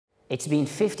It's been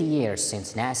 50 years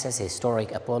since NASA's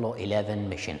historic Apollo 11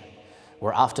 mission,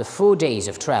 where after 4 days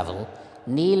of travel,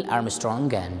 Neil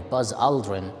Armstrong and Buzz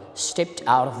Aldrin stepped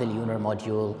out of the lunar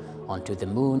module onto the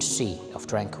moon's sea of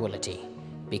tranquility,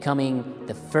 becoming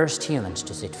the first humans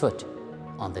to set foot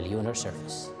on the lunar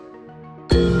surface.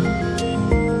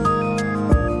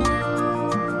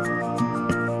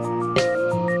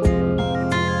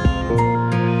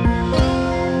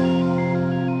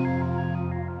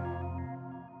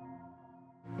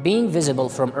 Being visible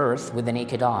from Earth with the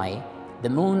naked eye, the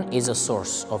moon is a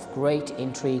source of great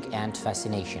intrigue and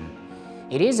fascination.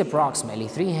 It is approximately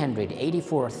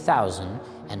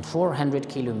 384,400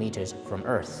 kilometers from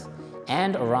Earth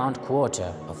and around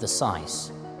quarter of the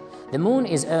size. The moon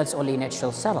is Earth's only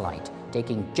natural satellite,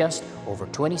 taking just over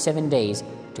 27 days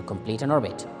to complete an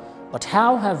orbit. But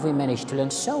how have we managed to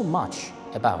learn so much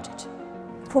about it?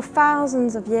 For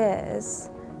thousands of years,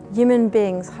 human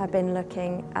beings have been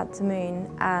looking at the moon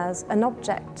as an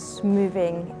object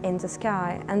moving in the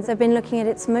sky, and they've been looking at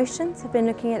its motions, they've been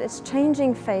looking at its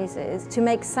changing phases to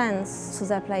make sense to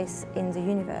their place in the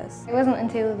universe. It wasn't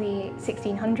until the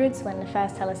 1600s, when the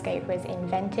first telescope was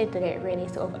invented, that it really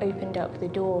sort of opened up the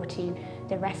door to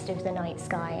the rest of the night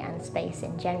sky and space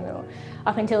in general.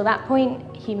 Up until that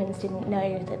point, humans didn't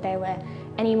know that there were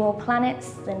any more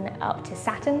planets than up to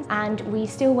Saturn, and we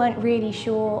still weren't really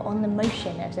sure on the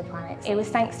motion of the planets. It was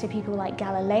thanks to people like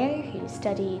Galileo, who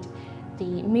studied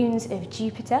the moons of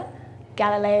Jupiter.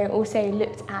 Galileo also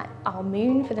looked at our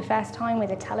moon for the first time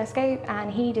with a telescope, and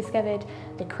he discovered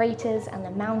the craters and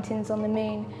the mountains on the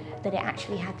moon, that it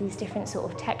actually had these different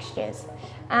sort of textures.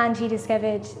 And he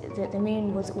discovered that the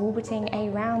moon was orbiting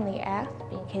around the Earth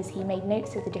because he made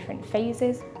notes of the different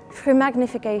phases. Through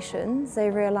magnification, they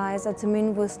realized that the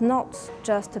moon was not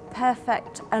just a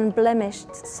perfect,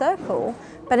 unblemished circle,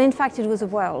 but in fact it was a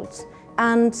world.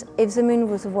 And if the moon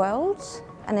was a world,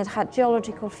 and it had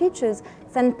geological features,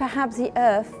 then perhaps the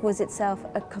Earth was itself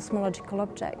a cosmological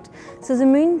object. So the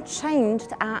moon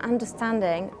changed our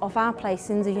understanding of our place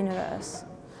in the universe.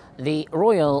 The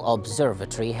Royal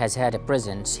Observatory has had a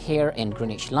presence here in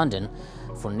Greenwich, London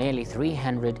for nearly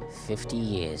 350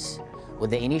 years,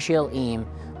 with the initial aim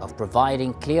of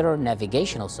providing clearer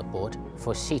navigational support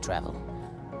for sea travel.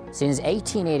 Since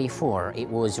 1884, it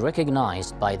was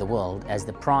recognized by the world as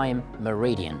the prime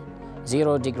meridian,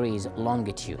 0 degrees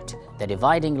longitude, the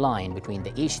dividing line between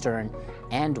the eastern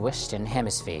and western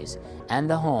hemispheres, and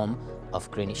the home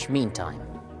of Greenwich Mean Time.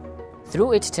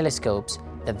 Through its telescopes,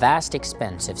 the vast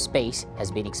expanse of space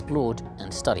has been explored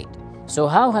and studied. So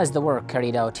how has the work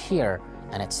carried out here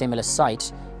and at similar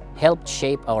sites helped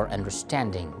shape our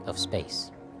understanding of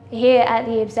space? Here at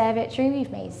the observatory,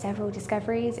 we've made several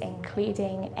discoveries,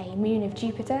 including a moon of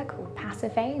Jupiter called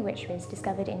Pasiphae, which was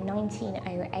discovered in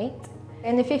 1908.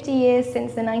 In the 50 years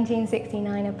since the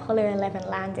 1969 Apollo 11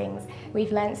 landings,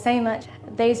 we've learned so much.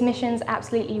 Those missions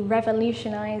absolutely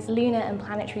revolutionized lunar and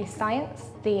planetary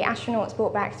science. The astronauts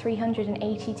brought back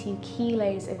 382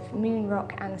 kilos of moon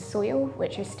rock and soil,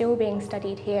 which are still being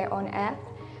studied here on Earth.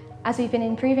 As we've been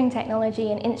improving technology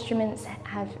and instruments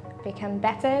have become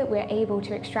better, we're able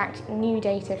to extract new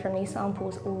data from these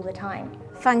samples all the time.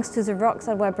 Thanks to the rocks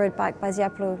that were brought back by the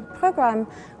Apollo program,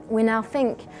 we now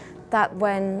think that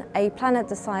when a planet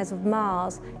the size of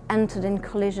Mars entered in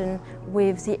collision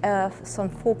with the Earth some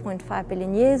 4.5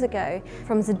 billion years ago,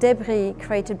 from the debris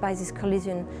created by this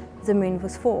collision, the moon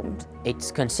was formed. Its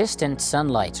consistent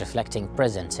sunlight reflecting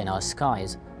presence in our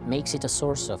skies makes it a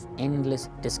source of endless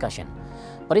discussion.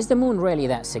 But is the moon really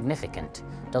that significant?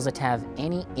 Does it have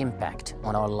any impact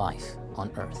on our life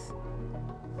on Earth?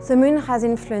 The moon has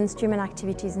influenced human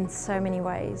activities in so many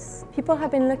ways. People have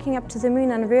been looking up to the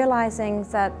moon and realizing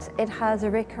that it has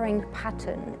a recurring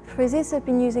pattern. For this, they've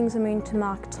been using the moon to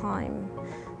mark time.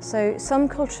 So some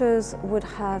cultures would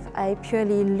have a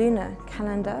purely lunar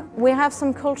calendar. We have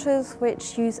some cultures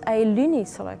which use a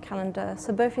lunisolar calendar,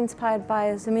 so both inspired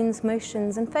by the moon's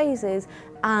motions and phases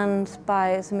and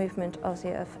by the movement of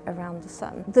the Earth around the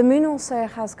Sun. The moon also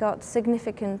has got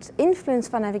significant influence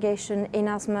for navigation in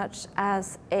as much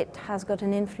as it has got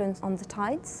an influence on the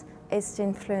tides. It's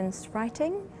influenced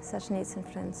writing, certainly it's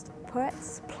influenced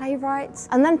poets, playwrights,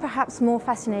 and then perhaps more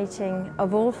fascinating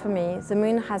of all for me, the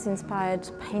moon has inspired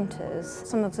painters.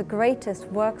 Some of the greatest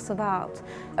works of art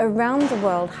around the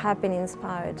world have been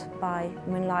inspired by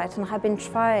moonlight and have been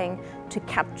trying to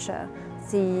capture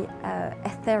the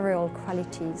ethereal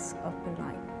qualities of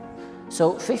moonlight.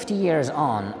 So 50 years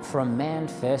on from man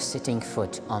first setting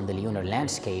foot on the lunar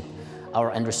landscape,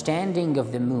 our understanding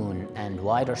of the moon and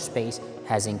wider space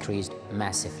has increased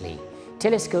massively.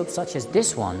 Telescopes such as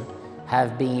this one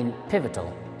have been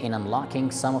pivotal in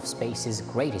unlocking some of space's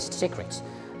greatest secrets,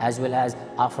 as well as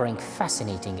offering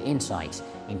fascinating insights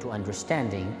into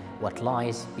understanding what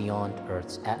lies beyond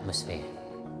Earth's atmosphere.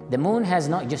 The Moon has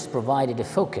not just provided a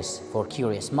focus for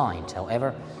curious minds.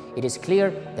 However, it is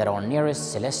clear that our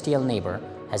nearest celestial neighbor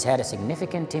has had a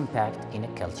significant impact in a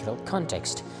cultural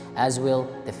context, as will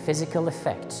the physical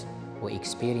effects we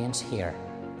experience here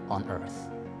on Earth.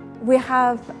 We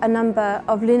have a number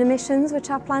of lunar missions which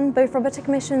are planned, both robotic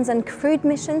missions and crewed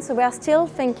missions, so we are still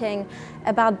thinking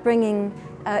about bringing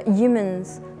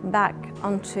humans back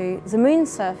onto the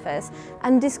Moon's surface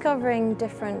and discovering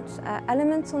different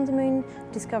elements on the Moon,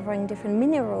 discovering different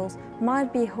minerals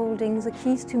might be holding the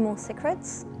keys to more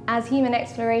secrets. As human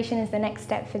exploration is the next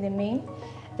step for the Moon,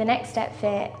 the next step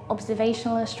for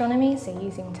observational astronomy, so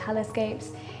using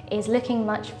telescopes, is looking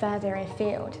much further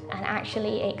afield and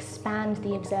actually expand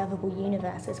the observable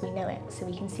universe as we know it, so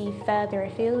we can see further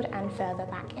afield and further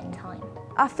back in time.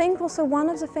 I think also one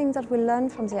of the things that we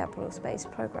learned from the Apollo space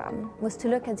program was to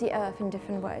look at the Earth in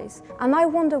different ways. And I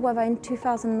wonder whether in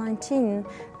 2019,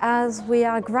 as we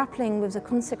are grappling with the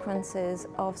consequences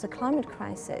of the climate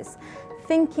crisis,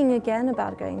 thinking again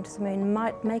about going to the Moon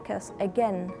might make us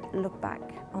again look back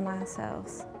on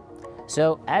ourselves.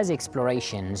 So, as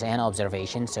explorations and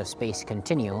observations of space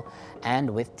continue, and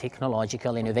with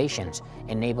technological innovations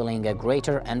enabling a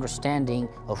greater understanding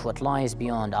of what lies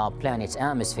beyond our planet's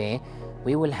atmosphere,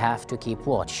 we will have to keep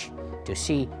watch to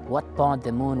see what part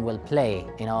the Moon will play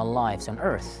in our lives on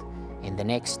Earth in the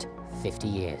next 50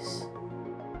 years.